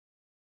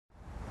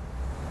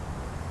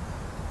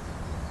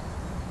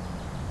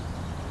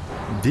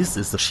This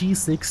is the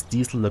G6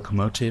 diesel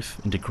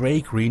locomotive in the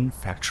grey-green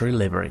factory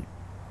livery.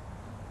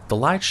 The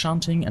light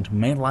shunting and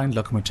mainline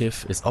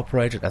locomotive is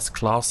operated as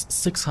Class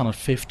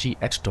 650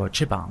 at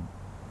Deutsche Bahn.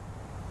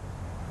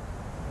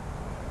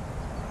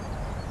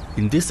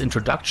 In this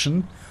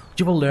introduction,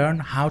 you will learn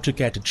how to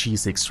get the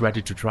G6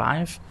 ready to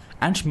drive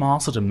and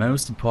master the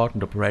most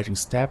important operating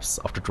steps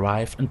of the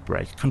drive and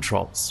brake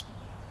controls.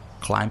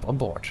 Climb on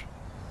board.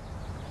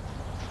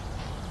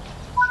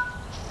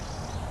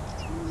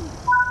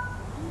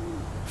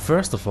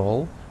 First of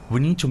all, we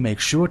need to make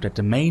sure that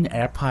the main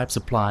air pipe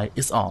supply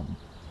is on.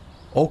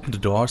 Open the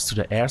doors to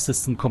the air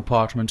system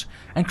compartment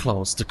and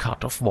close the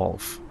cut-off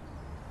valve.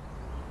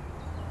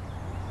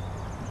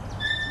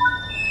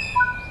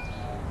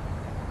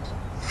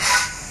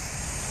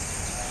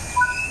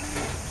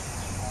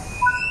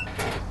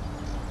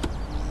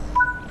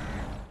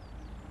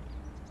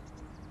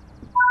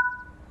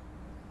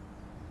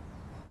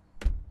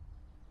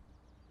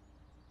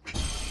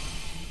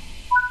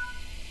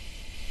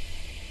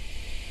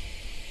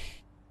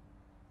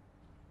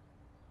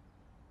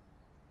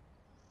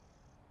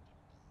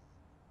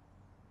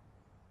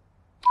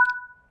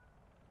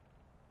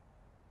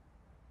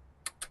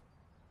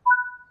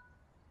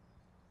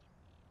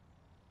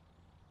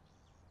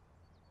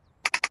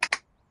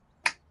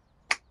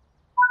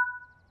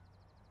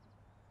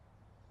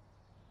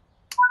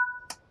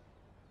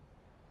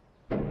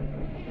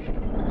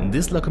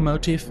 This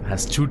locomotive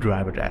has two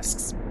driver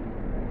desks.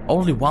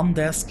 Only one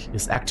desk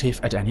is active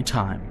at any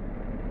time.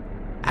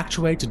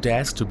 Actuate the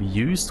desk to be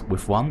used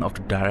with one of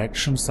the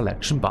direction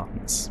selection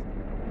buttons.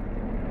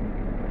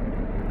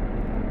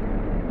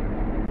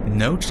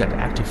 Note that the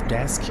active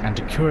desk and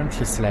the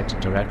currently selected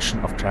direction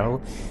of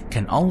travel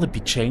can only be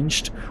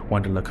changed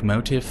when the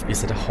locomotive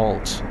is at a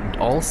halt and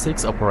all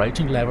 6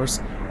 operating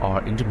levers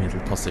are in the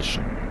middle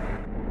position.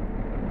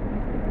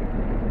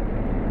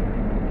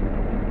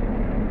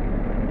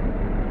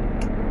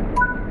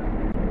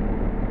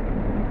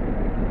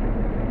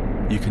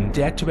 You can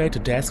deactivate the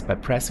desk by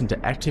pressing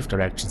the active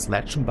direction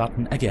selection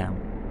button again.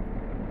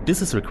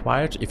 This is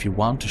required if you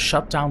want to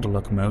shut down the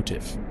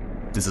locomotive.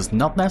 This is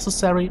not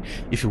necessary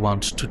if you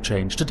want to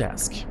change the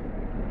desk.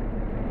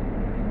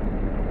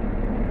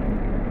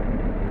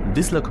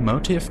 This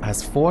locomotive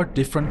has 4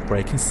 different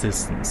braking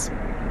systems: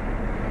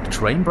 the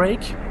train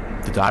brake,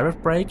 the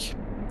direct brake,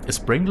 a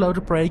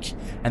spring-loaded brake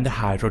and a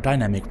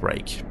hydrodynamic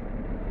brake.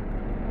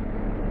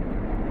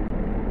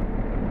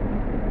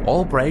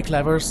 All brake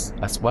levers,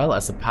 as well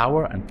as the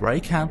power and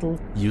brake handle,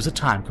 use a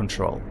time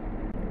control.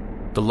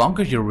 The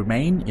longer you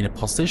remain in a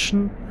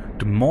position,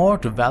 the more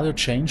the value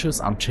changes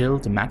until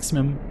the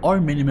maximum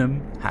or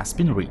minimum has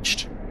been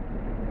reached.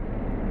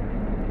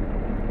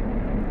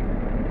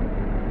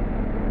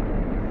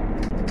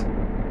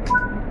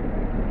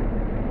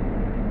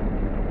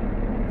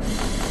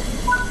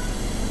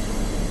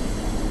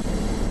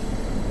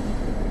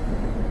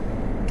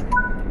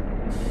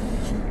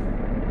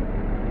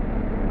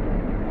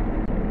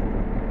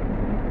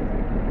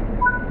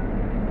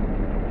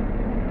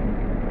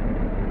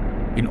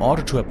 In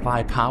order to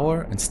apply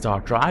power and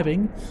start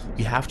driving,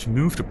 you have to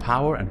move the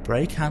power and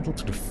brake handle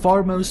to the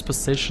foremost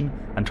position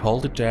and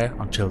hold it there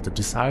until the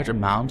desired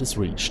amount is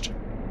reached.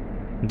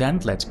 Then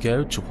let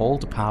go to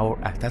hold the power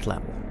at that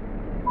level.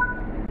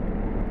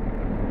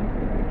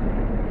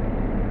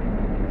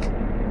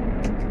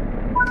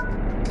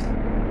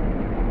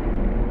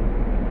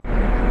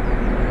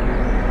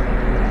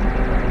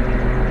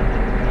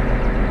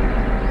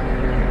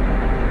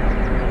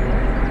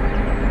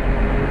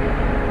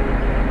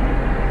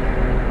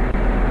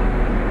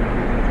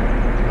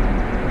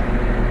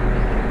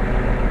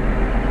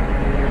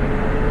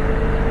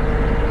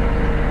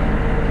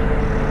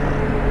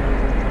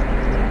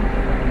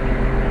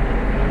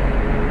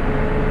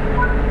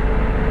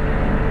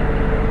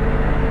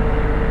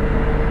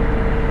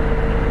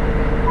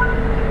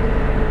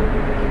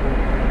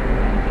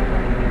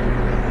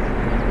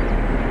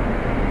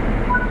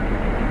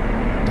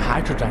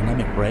 The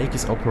hydrodynamic brake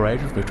is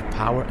operated with the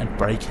power and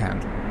brake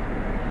handle.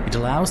 It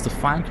allows the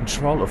fine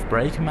control of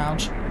brake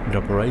amount and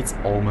operates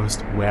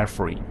almost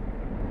wear-free.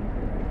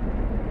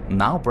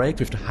 Now brake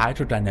with the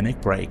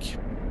hydrodynamic brake.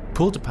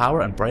 Pull the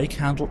power and brake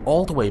handle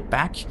all the way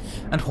back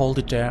and hold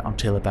it there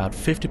until about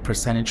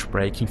 50%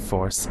 braking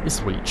force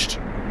is reached.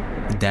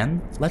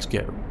 Then let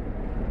go.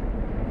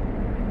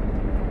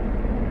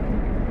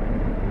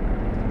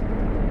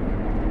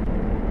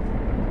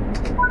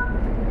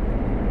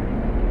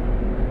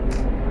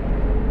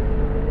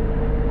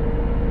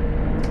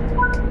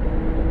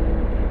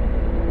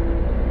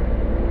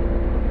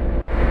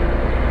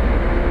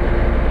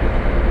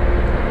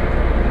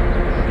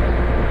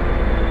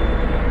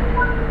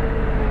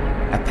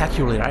 The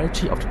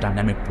peculiarity of the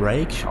dynamic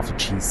brake of the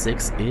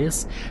G6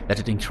 is that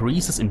it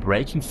increases in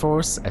braking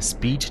force as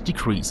speed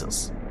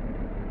decreases.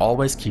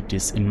 Always keep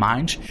this in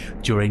mind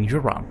during your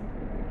run.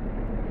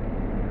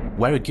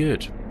 Very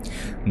good.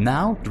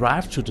 Now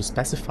drive to the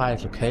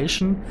specified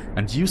location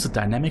and use the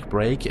dynamic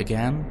brake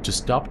again to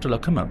stop the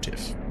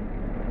locomotive.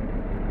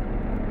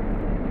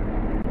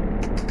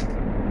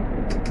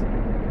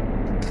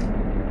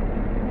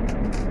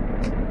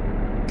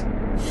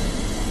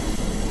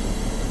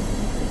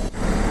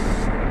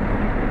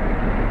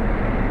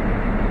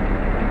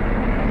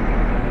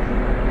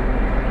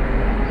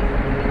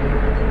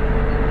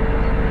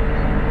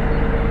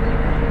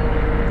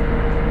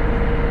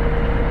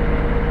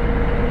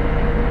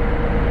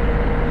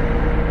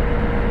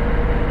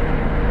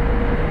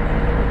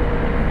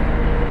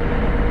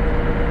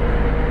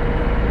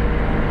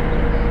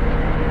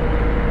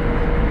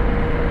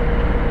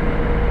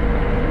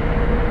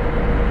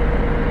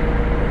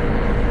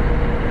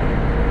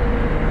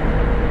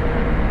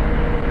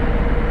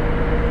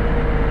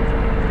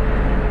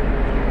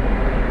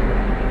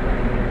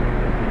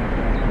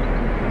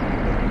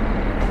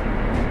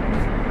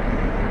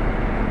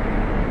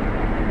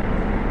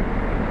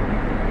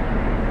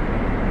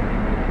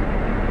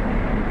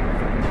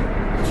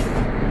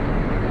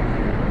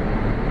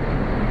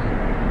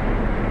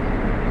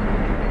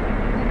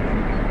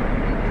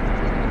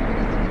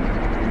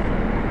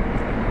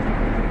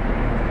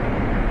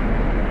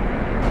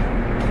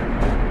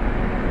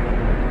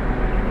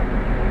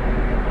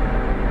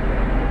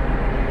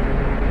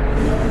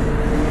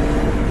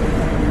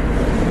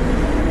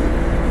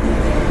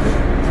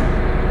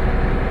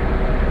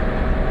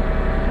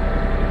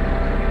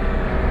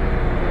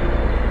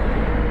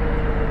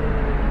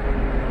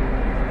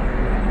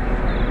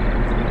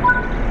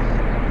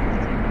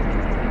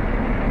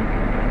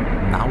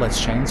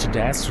 change the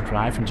desk to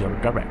drive in the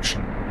other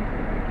direction.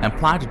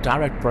 Apply the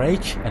direct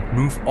brake and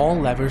move all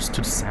levers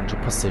to the center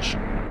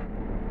position.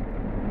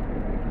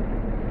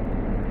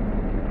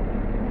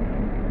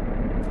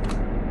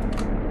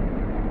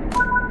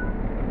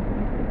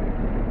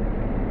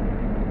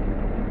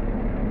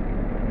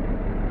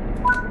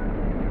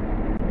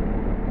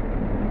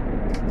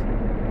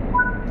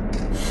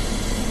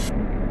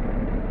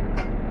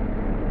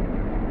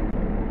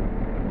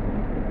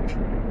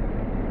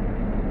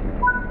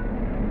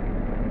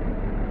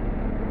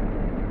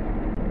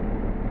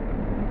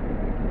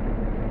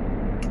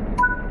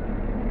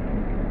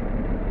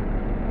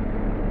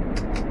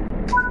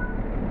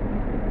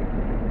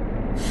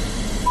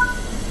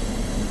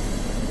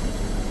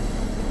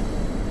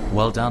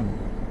 Well done.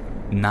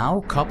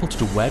 Now couple to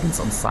the wagons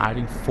on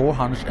siding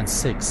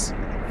 406.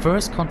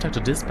 First contact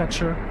the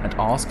dispatcher and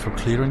ask for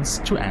clearance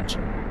to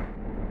enter.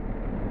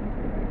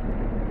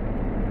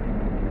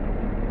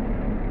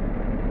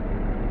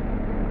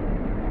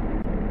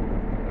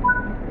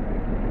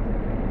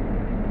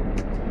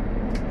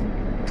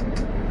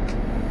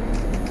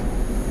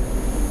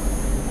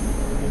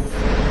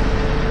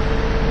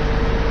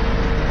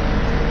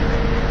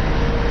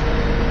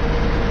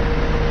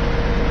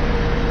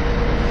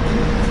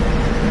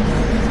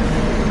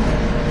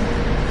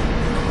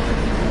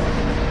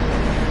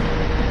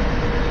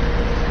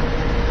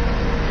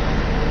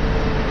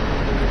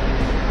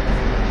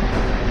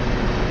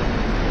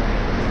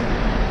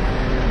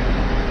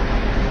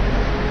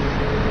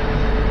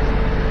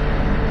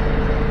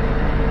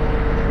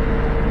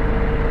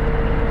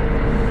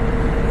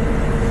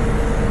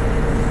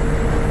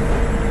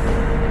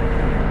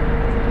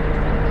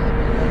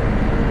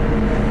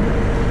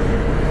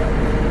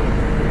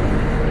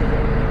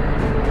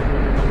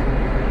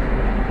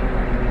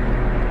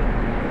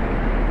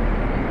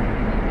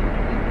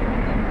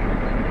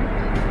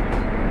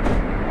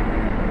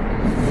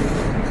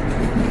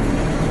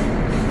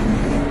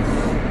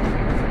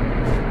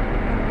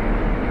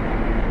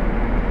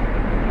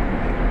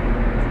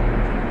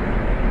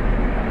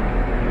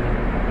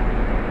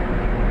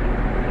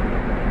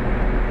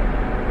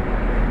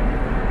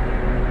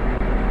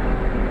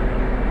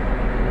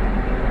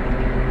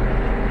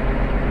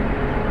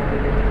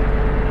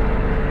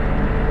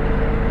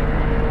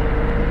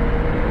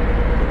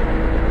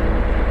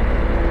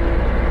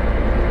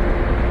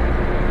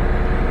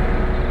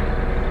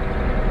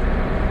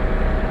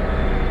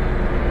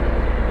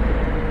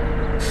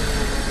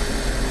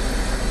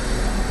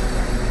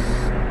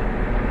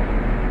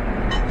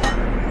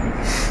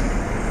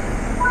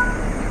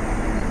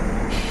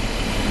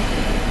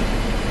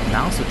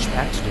 Now switch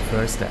back to the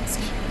first desk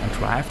and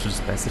drive to the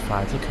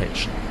specified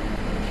location.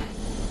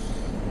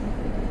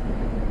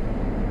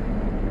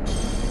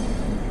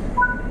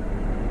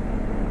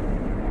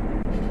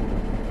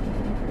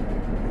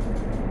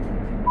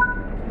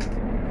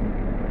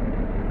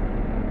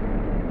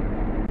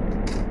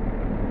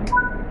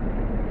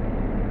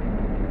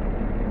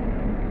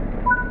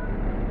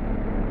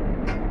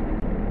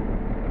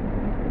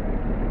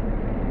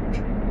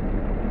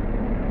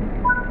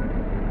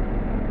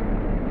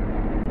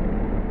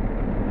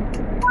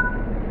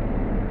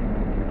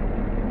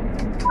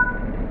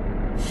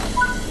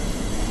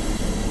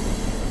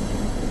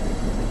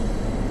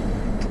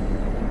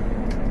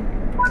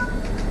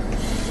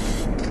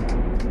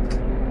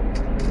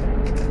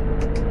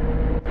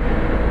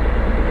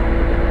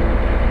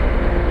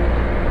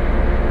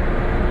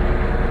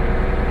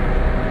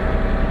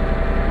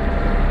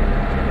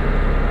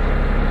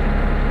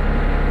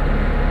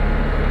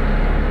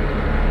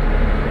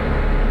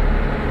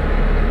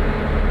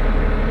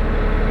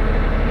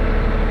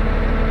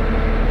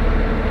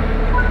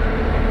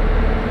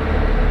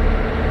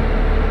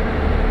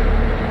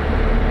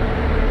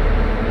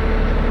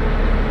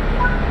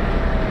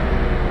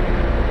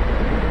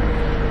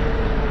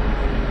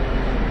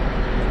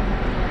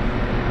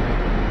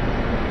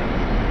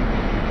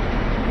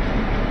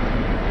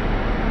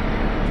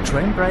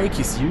 Train brake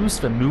is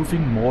used when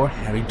moving more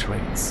heavy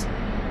trains.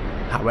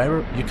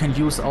 However, you can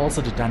use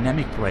also the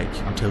dynamic brake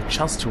until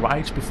just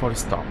right before the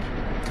stop.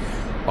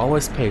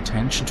 Always pay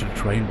attention to the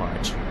train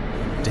weight.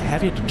 The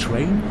heavier the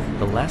train,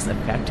 the less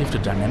effective the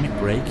dynamic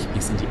brake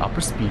is in the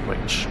upper speed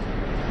range.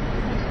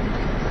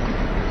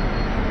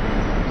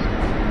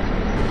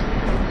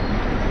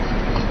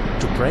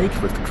 To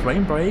brake with the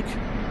train brake,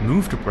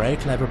 move the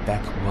brake lever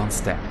back one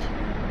step.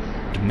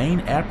 The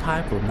main air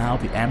pipe will now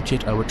be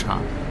emptied over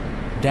time.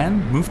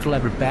 Then move the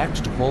lever back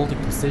to the holding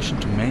position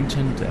to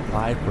maintain the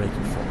applied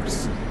braking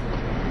force.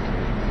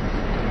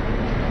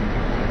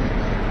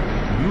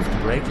 Move the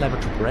brake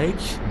lever to brake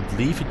and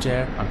leave it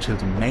there until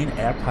the main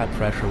air pipe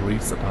pressure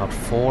reaches about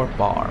 4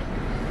 bar.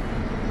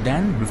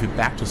 Then move it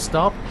back to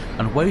stop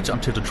and wait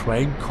until the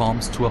train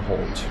comes to a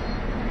halt.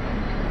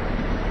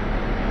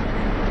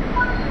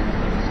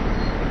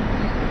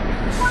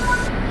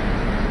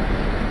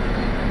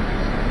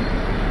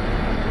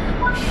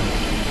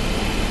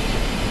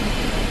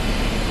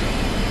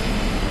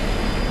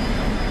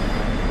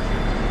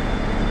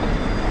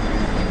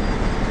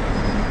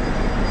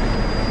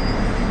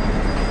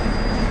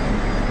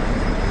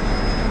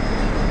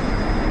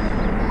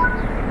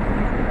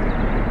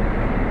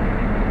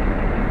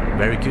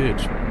 Very good.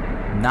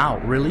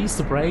 Now release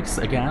the brakes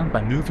again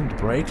by moving the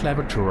brake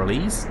lever to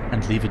release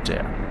and leave it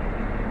there.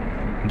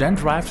 Then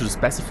drive to the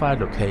specified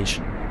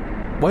location.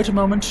 Wait a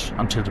moment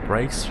until the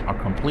brakes are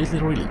completely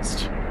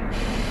released.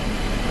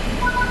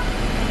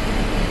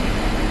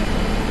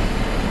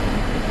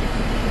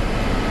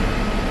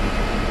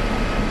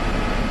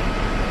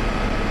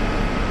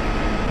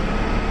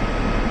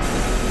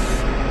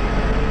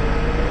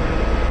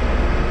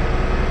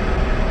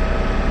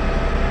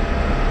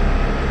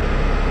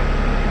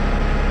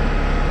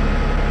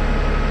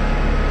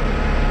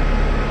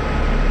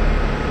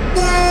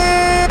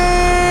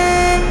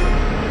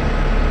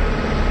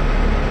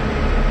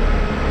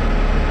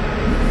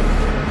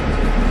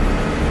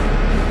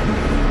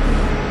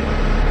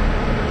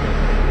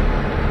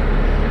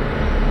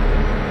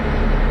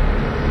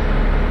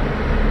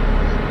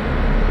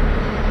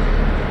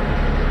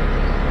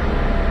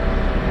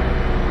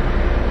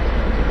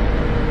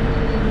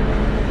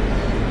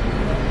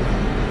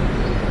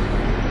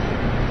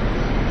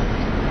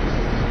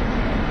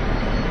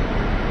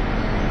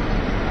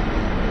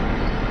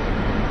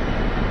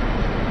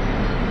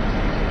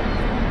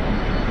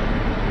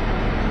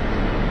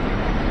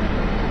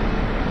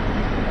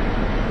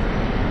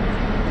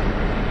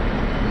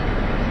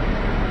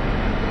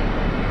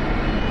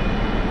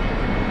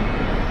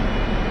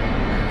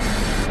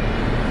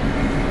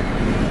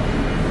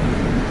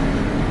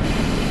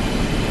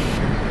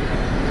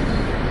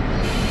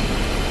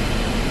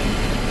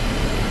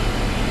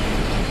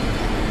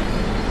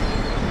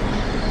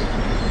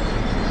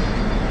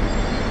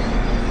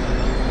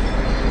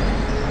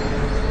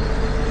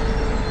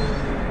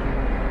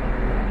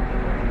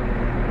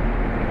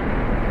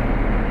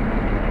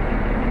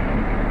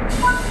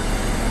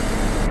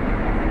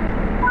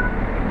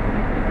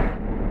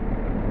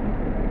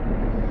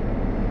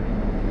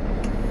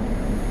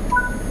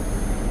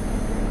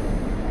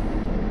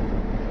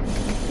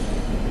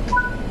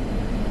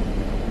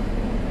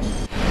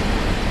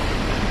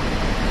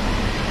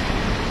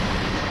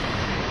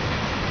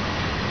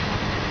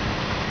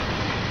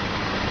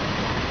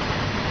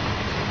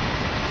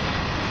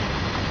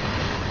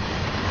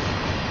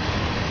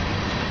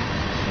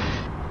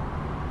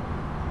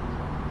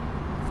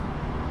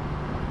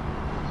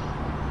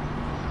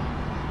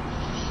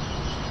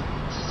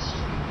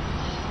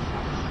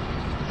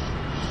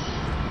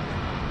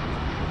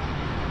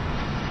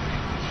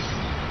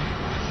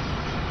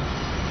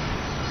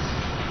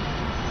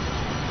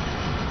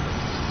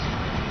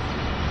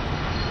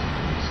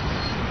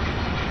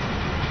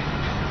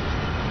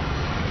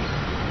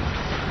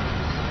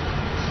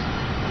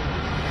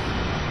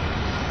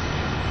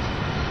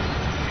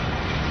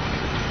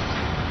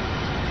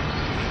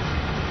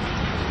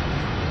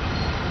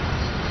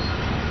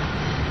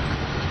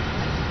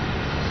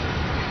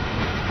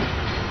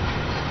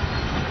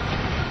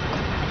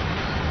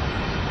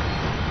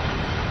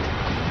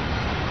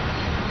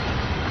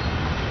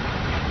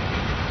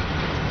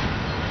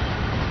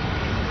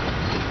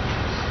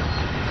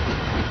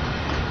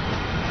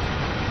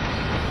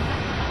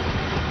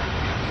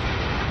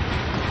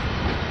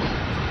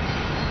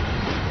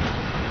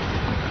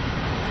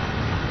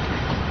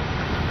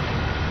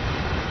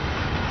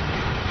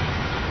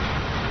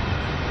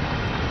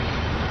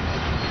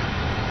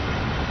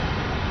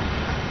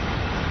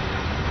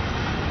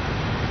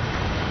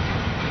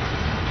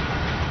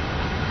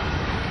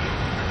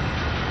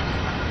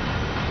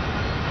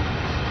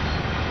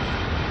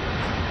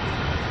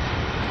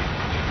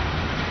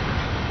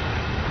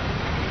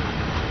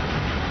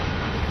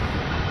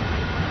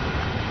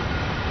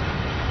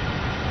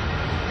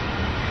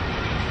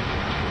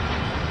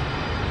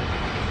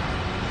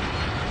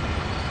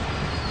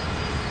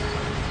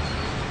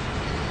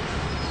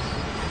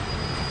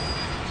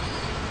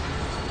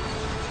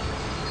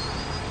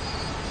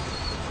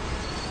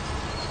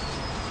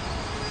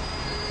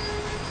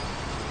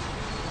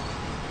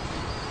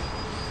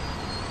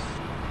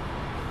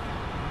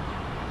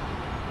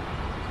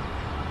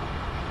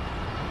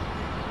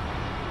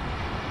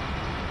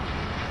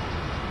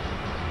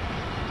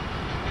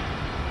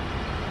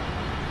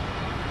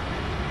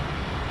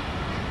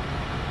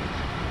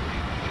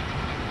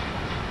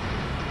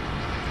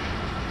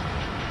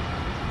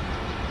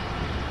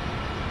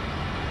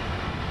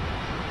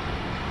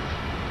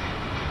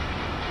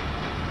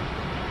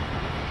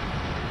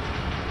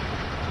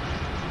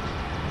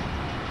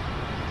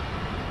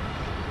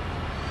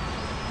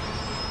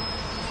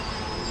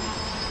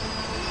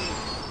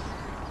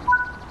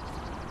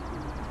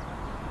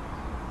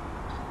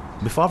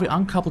 Before we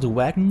uncouple the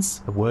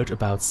wagons, a word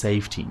about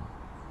safety.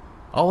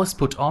 Always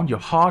put on your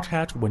hard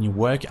hat when you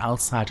work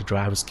outside the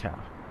driver's cab.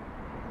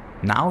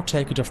 Now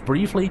take it off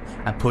briefly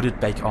and put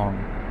it back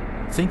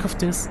on. Think of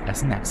this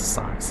as an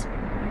exercise.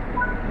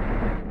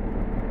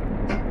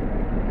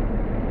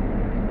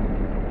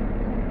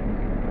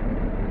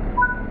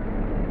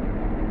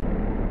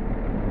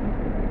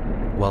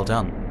 Well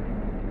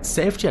done.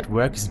 Safety at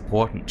work is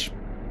important.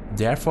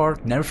 Therefore,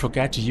 never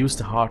forget to use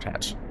the hard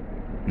hat.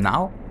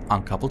 Now,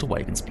 uncouple the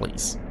wagons,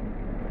 please.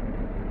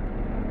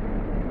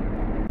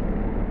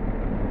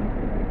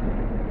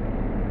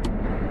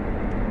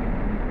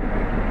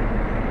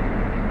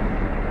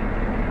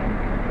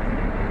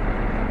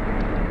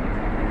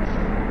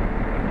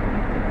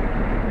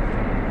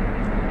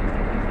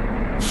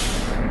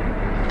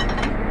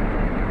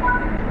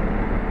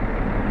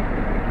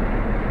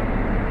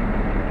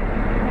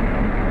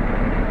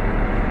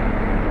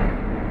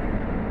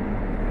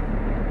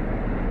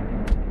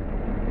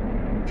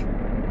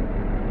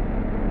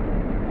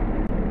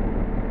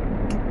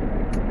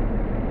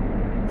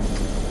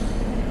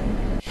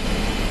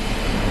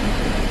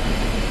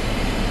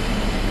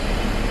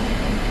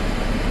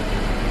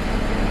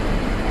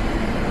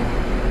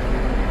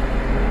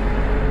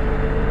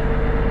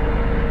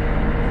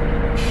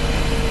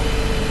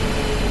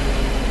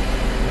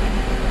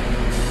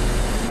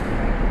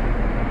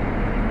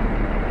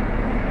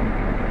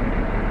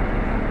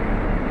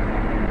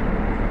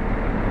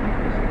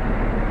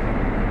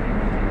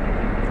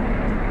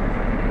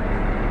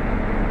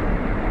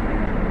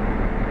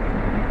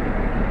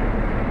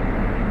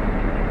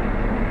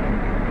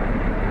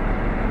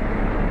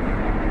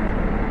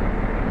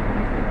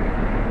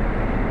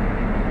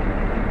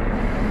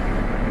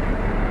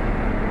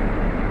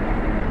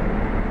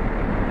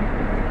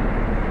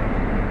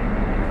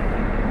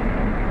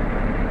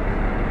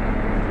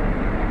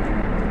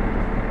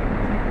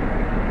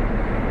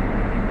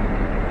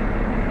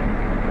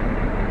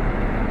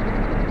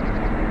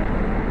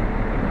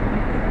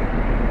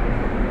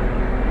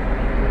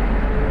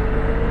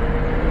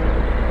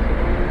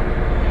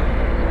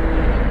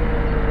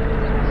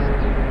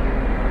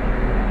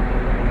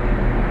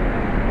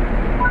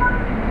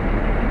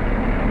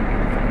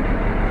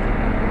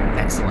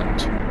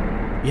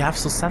 You have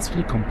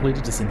successfully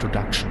completed this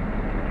introduction.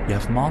 You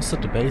have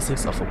mastered the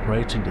basics of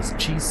operating this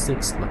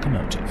G6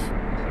 locomotive.